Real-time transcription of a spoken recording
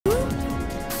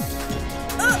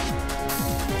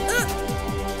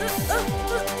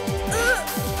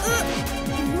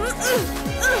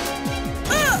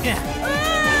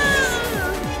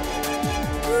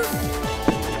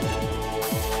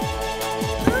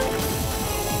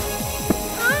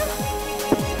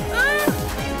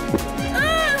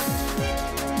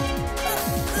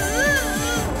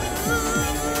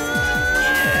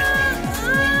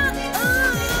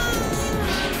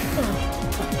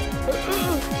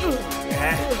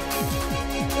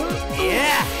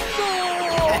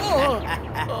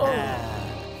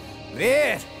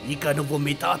ఇక నువ్వు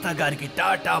మీ తాతగారికి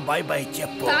టాటా బై బై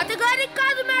చెప్పు. తాతగారికి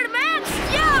కాదు madam.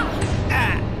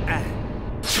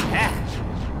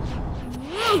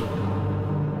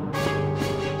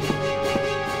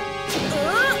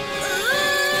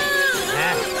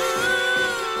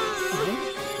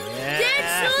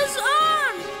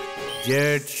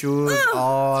 Jet shoes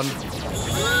on.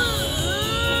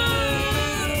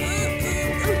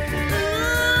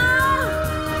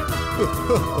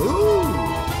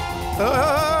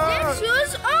 Jet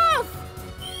shoes off.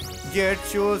 Jet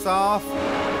shoes off.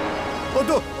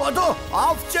 Odo,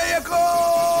 off cheyako.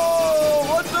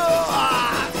 Odo.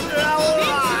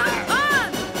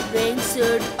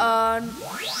 Wingsuit on.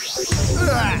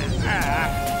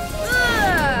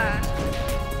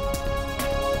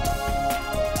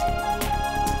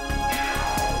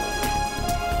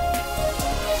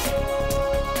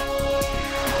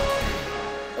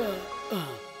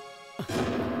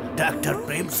 Doctor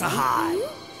Prem Sahay,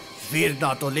 వీర్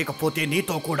నాతో లేకపోతే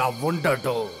నీతో కూడా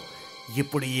ఉండడు.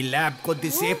 ఇప్పుడు ఈ ల్యాబ్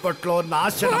కొద్దిసేపట్లో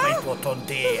నాశనం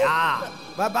అయిపోతుంది.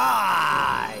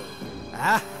 బాయ్.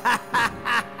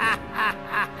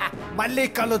 మళ్ళీ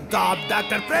కలుద్దాం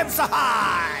doctor Prem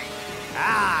Sahay.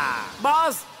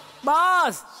 Boss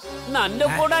boss, నన్ను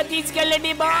కూడా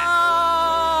తీసుకెళ్ళండి బాస్.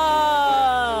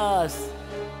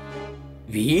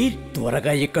 వీర్,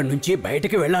 త్వరగా ఇక్కడి నుంచి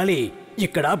బయటకు వెళ్ళాలి.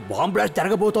 ఇక్కడ బాంబ్ బ్లాస్ట్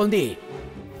జరగబోతోంది.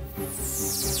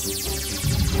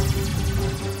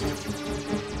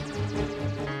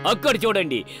 అక్కడ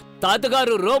చూడండి,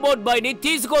 తాతగారు రోబోట్ బాయ్ ని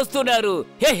తీసుకొస్తున్నారు.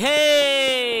 హే హే!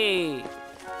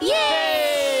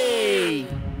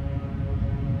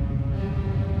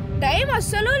 టైం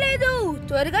అస్సలు లేదు.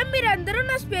 త్వరగా మీరందరూ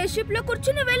నా స్పేస్ షిప్ లో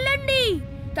కూర్చుని వెళ్ళండి.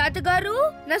 తాతగారు,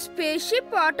 నా స్పేస్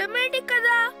షిప్ ఆటోమేటిక్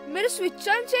కదా, మీరు స్విచ్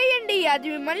ఆన్ చేయండి. అది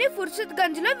మిమ్మల్ని ఫుర్సత్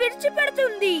గంజ్ లో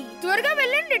విడిచిపెడుతుంది. త్వరగా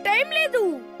వెళ్ళండి, టైం లేదు.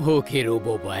 Okay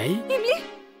robo bye.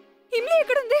 ఇమ్లీ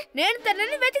ఎక్కడుంది? నేను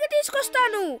తనని వెతికి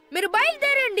తీసుకొస్తాను. మీరు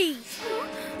బయలుదేరండి.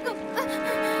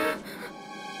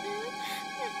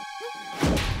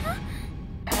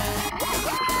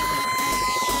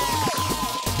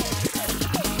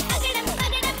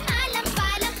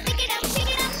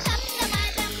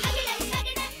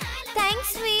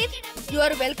 Thanks Veer. You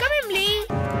are welcome imli.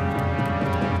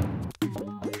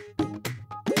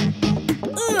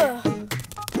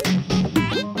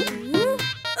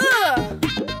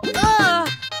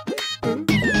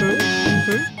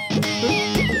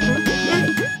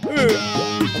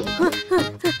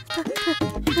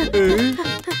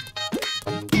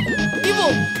 ఇవ్వు,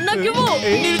 నాకు ఇవ్వు.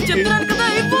 నేను చెప్తున్నాను కదా,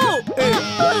 ఇవ్వు.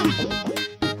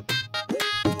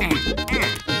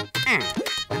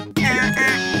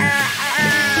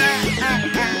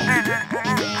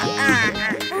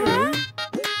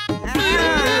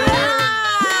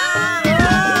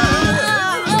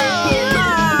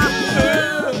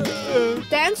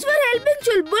 Thanks for helping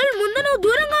Chulbul. ముందు నువ్వు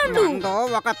దూరంగా ఉండు.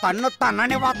 ఒక తన్ను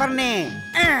తన్నని వాతర్ని.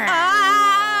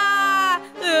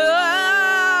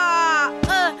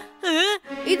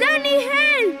 ఇదా నీ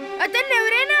హెల్ప్? అతన్ని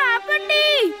ఎవరైనా ఆపండి.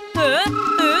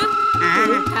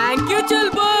 Thank you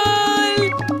Chulbul.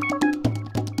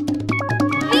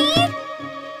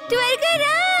 త్వరగా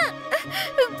రా.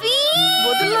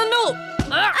 వదలను.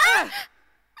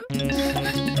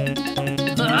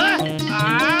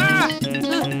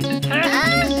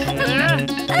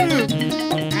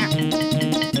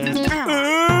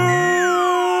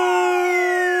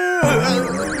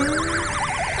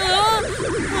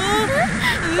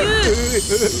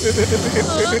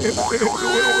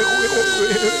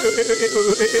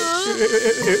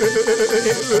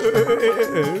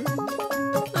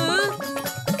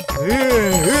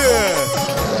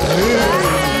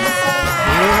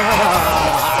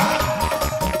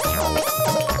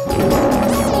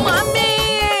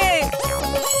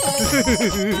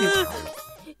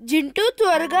 జింటూ,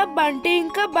 త్వరగా బంటి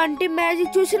ఇంకా బంటి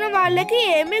మ్యాజిక్ చూసిన వాళ్ళకి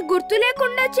ఏమీ గుర్తు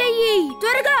లేకుండా చెయ్యి.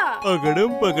 త్వరగా.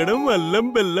 అగడం పగడం అల్లం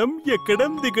బెల్లం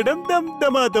ఎక్కడం దిగడం దమ్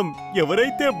దమాదం.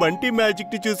 ఎవరైతే బంటి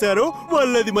మ్యాజిక్ ని చూసారో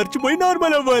వాళ్ళది మర్చిపోయి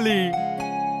నార్మల్ అవ్వాలి.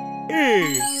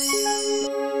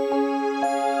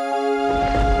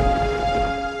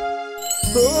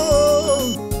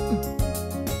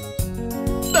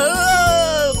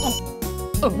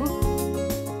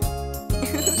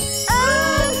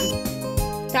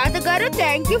 తాతగారు,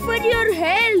 thank you for your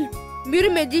help. మీరు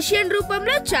మెజిషియన్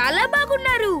రూపంలో చాలా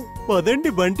బాగున్నారు. పదండి,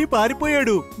 బంటి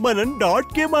పారిపోయాడు. మనం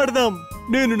డాట్ గేమ్ ఆడదాం.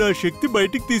 నేను నా శక్తి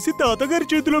బయటికి తీసి తాతగారి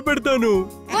చేతిలో పెడతాను.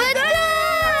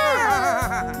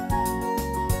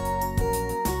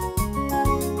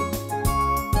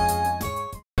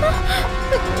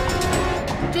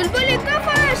 చుల్బుల్ ఇంకా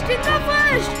ఫాస్ట్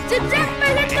జిగ్జాగ్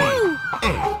పరిగెత్తు.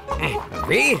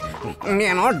 వీర్,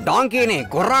 నేను డాంకీని,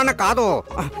 గుర్రాన్ని కాదు.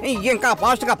 ఇంకా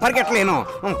ఫాస్ట్ గా పరిగెట్టలేను.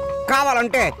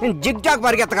 కావాలంటే జిగ్జాగ్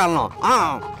పరిగెత్తగలను.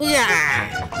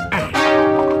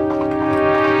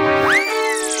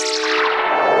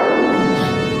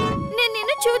 నేను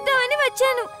నిన్ను చూద్దామని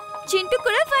వచ్చాను. చింటూ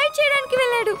కూడా ఫైట్ చేయడానికి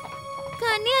వెళ్ళాడు,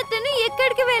 కానీ అతను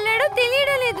ఎక్కడికి వెళ్ళాడో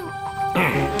తెలియడం లేదు.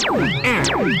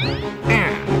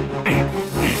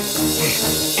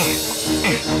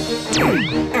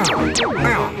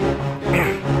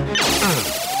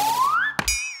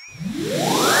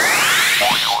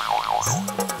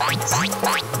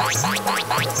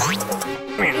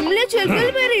 చుల్బుల్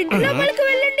మీరు ఇంట్లో లోపలికి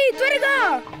వెళ్ళండి త్వరగా.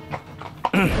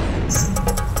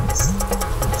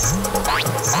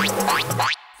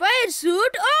 Fire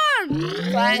suit on.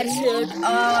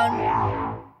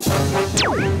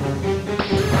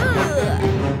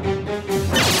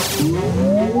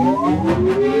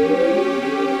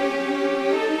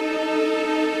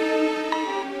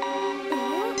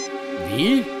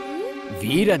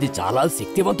 వీర్, అది చాలా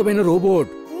శక్తివంతమైన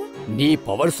రోబోట్. నీ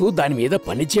పవర్స్ దాని మీద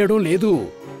పనిచేయడం లేదు.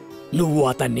 నువ్వు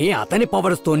అతని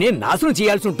పవర్స్ తోనే నాశనం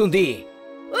చేయాల్సి ఉంటుంది.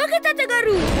 ఓకే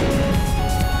తాతగారు.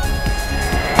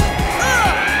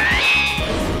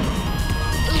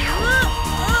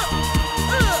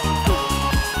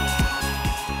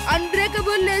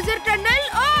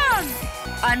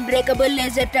 Unbreakable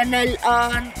laser tunnel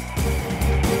on.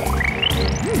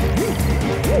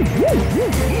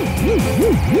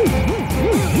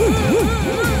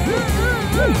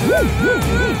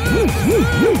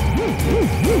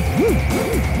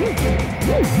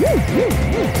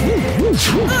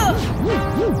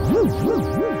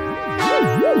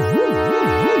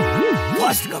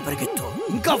 Fast గా పరిగెత్తు,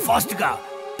 ఇంకా ఫాస్ట్ గా.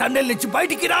 టన్నెల్ నుంచి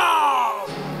బయటికి రా,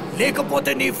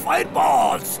 లేకపోతే నీ ఫైర్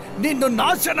బాల్స్ నిన్ను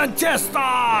నాశనం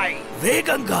చేస్తాయి.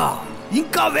 వేగంగా,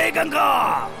 ఇంకా వేగంగా.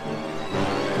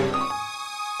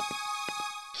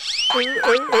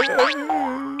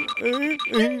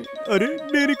 అరే,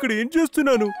 నేను ఇక్కడ ఏం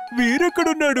చేస్తున్నాను?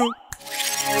 వీరెక్కడున్నాడు?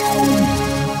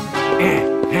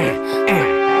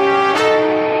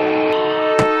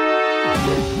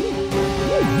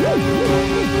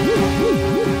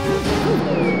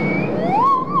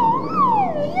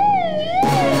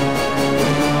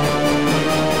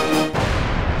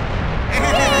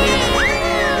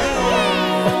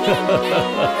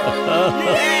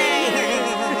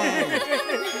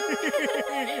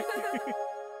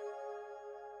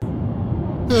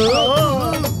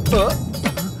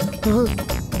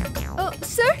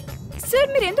 సార్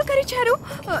మీరు ఎందుకు అరిచారు?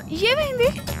 ఏమైంది?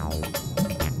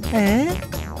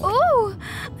 ఓ,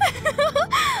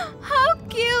 హౌ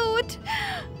క్యూట్.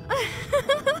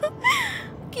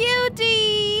 క్యూటీ.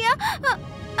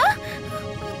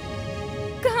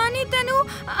 కానీ తను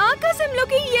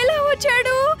ఆకాశంలోకి ఎలా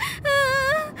వచ్చాడు?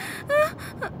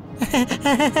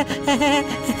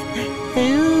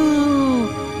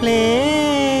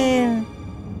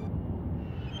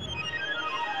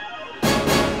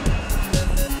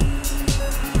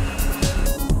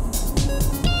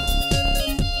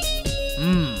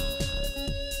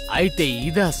 అయితే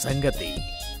ఇదా సంగతి.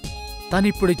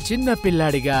 తనిప్పుడు చిన్న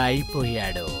పిల్లాడిగా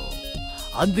అయిపోయాడు.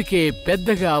 అందుకే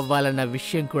పెద్దగా అవ్వాలన్న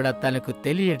విషయం కూడా తనకు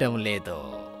తెలియడం లేదు.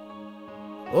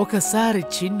 ఒకసారి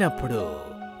చిన్నప్పుడు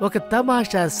ఒక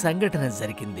తమాషా సంఘటన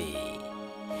జరిగింది.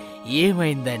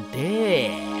 ఏమైందంటే,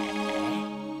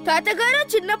 తాతగారు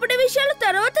చిన్నప్పటి విషయాలు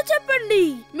తర్వాత చెప్పండి.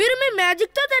 మీరు మీ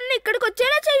మ్యాజిక్ తో తనని ఇక్కడికి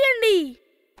వచ్చేలా చేయండి.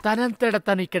 తనంతట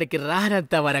తను ఇక్కడికి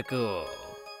రానంత వరకు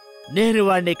నేను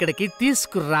వాడిని ఇక్కడికి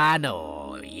తీసుకురాను.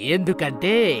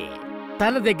 ఎందుకంటే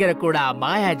తన దగ్గర కూడా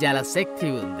మాయాజాల శక్తి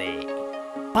ఉంది.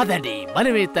 పదండి,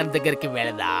 మనమే తన దగ్గరికి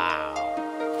వెళదాం.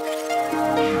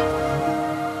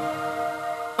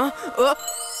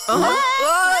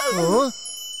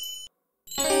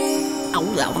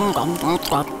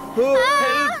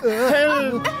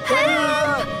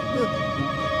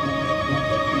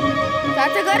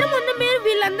 తాతగారు ముందు మీరు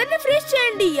వీళ్ళందరినీ ఫ్రీజ్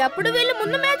చేయండి. అప్పుడు వీళ్ళ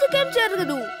ముందు మ్యాజిక్ ఏం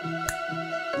జరగదు.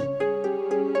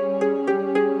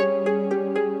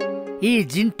 ఈ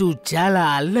జింటూ చాలా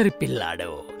అల్లరి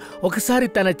పిల్లాడు. ఒకసారి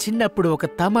తన చిన్నప్పుడు ఒక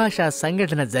తమాషా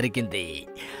సంఘటన జరిగింది.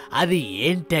 అది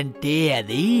ఏంటంటే,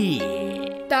 అది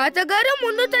తాతగారు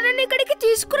ముందు తనని ఇక్కడికి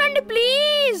తీసుకురండి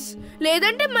ప్లీజ్,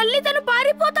 లేదంటే మళ్ళీ తను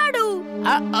పారిపోతాడు.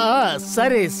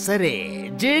 సరే సరే,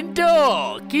 జింటూ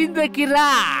కిందకి రా.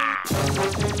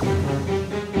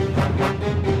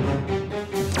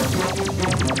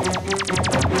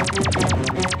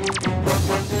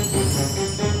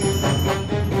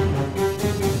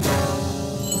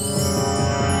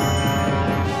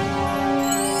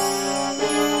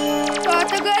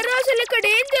 తాతగారు అసలు ఇక్కడ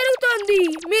ఏం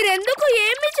జరుగుతుంది? మీరెందుకు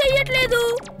ఏమీ చెయ్యట్లేదు?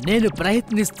 నేను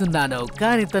ప్రయత్నిస్తున్నాను,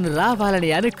 కానీ తను రావాలని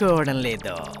అనుకోవడం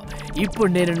లేదు. ఇప్పుడు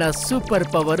నేను నా సూపర్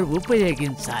పవర్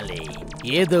ఉపయోగించాలి.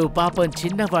 ఏదో పాపం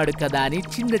చిన్నవాడు కదా అని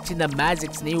చిన్న చిన్న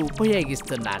మ్యాజిక్స్ ని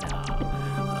ఉపయోగిస్తున్నాను.